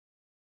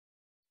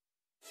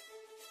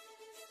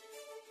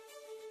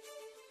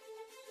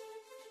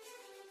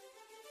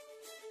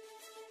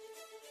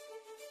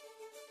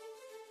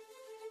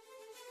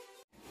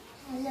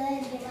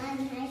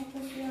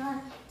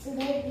everyone.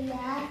 Today we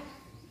are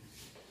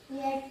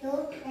here to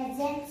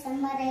present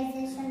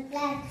summerization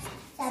class.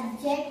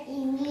 Subject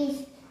English.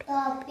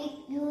 Topic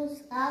use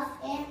of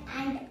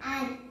and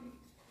an.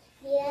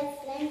 Dear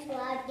friends,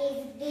 what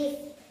is this?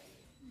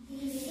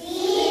 This is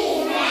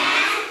an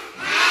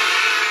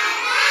apple.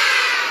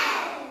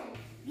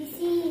 This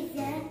is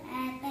an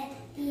apple.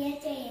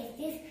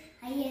 T-H-I-S,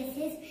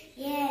 I-S-S,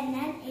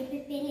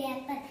 A-N-N-A-P-P-L,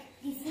 apple.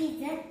 This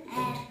is an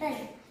apple.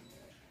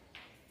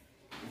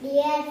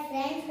 Dear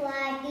friends,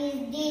 what is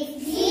this?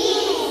 This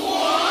is a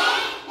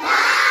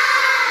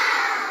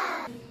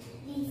dog.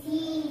 This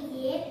is a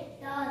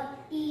dog.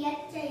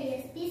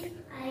 T-H-I-S,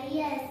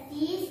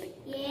 I-S-S,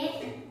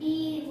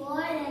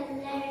 A-D-O-L-L,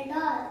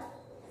 dog.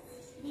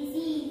 This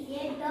is a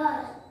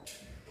dog.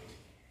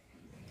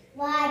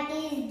 What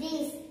is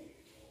this?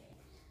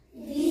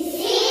 This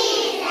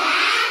is an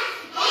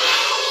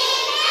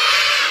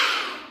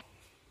elephant.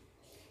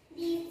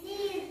 This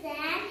is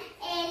an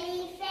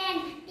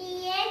elephant.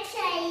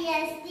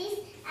 T-H-I-S,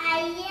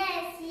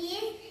 I-S-S,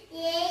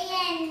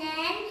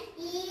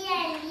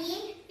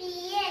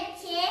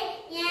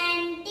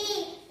 A-N-N-E-L-E-P-H-A-N-T,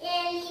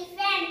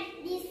 elephant.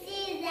 This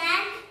is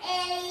an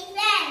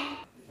elephant.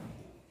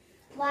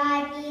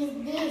 What is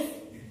this?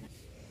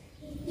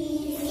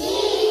 This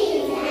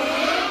is a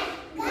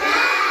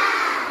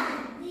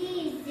gun. This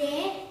is a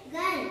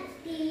gun.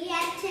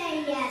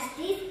 T-H-I-S,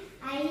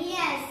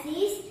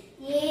 I-S-S,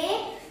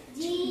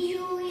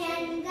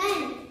 A-G-U-N,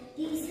 gun.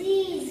 This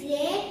is a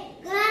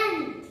gun.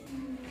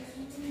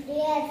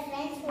 Dear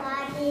friends,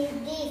 what is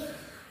this?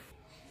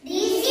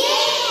 This is an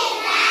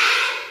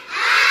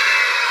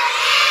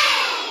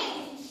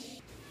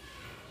orange.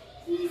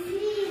 This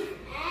is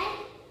an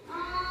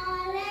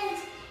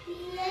orange.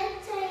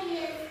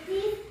 T-H-I-S,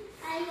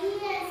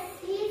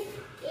 I-S-S,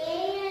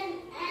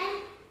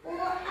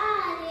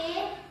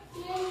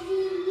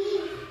 A-N-N-O-R-A-N-G-E,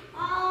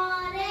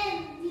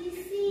 orange. This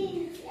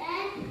is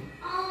an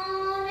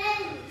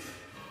orange.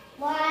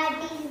 What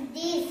is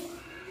this?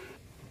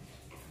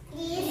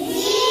 This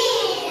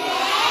is a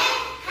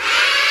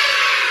hat.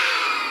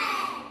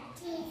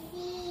 This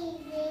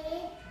is a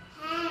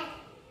hat.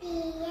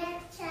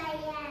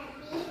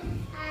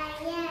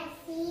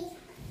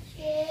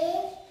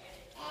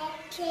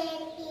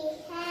 T-H-I-R-B-I-S-E-A-H-A-T,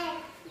 hat.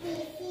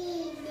 This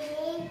is a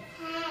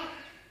hat.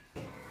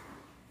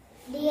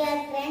 Dear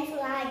friends,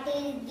 what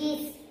is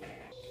this?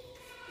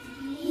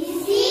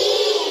 This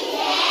is a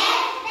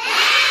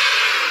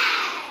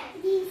bag.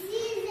 This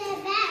is a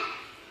bag.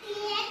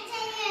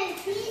 T-H-I-S,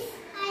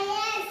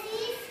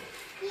 I-S-S-A-B-A-T,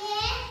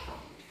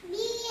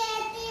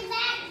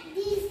 bag.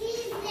 This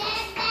is a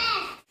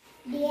bag.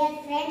 Dear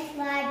friends,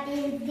 what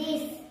is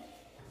this?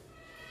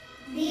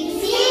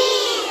 This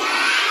is an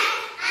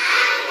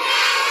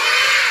umbrella.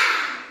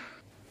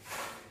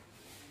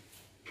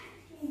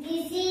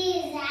 This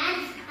is an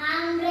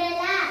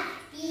umbrella.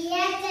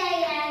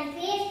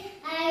 T-H-I-S,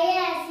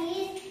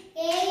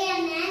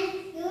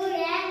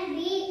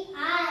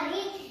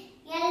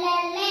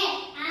 I-S-S-A-N-N-U-M-B-R-E-L-L-A,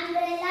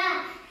 umbrella.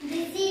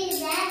 This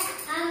is an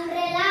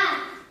umbrella.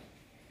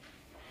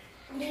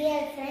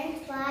 Dear friends,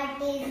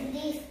 what is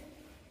this?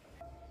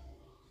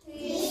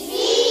 This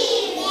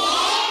is a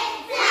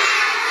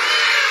flower.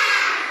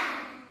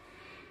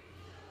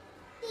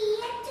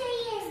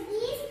 T-H-I-S,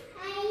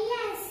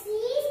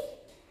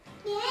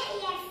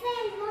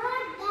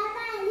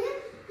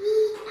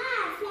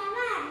 I-S-S-A-F-L-O-W-E-R,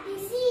 flower.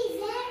 This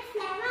is a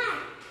flower.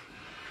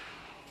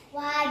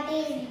 What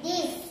is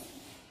this?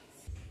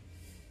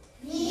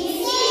 This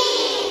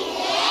is a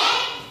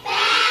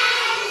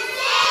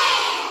pencil.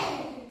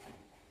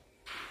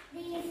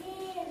 This is a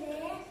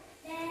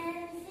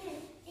pencil.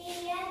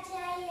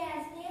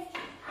 T-H-I-S,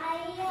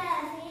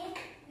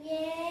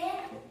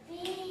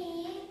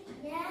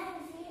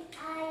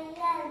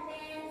 I-S-S-A-P-E-N-C-I-L,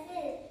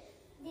 pencil.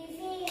 This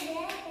is a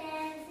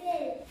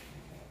pencil.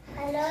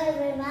 Hello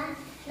everyone,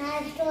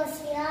 nice to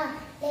see you.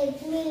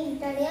 Let me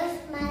introduce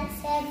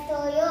myself to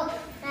you.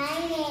 My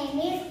name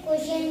is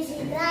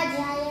Raj.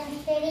 I am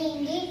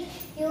studying in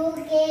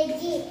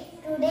UKG.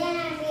 Today I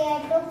am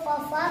here to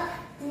perform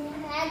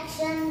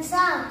action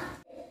song.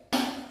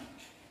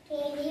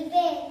 Teddy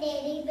bear,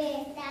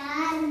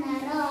 turn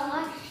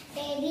around.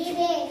 Teddy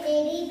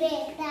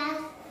bear, touch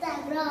the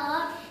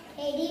ground.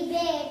 Teddy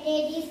bear,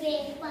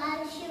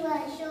 wash your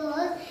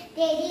shoes.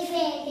 Teddy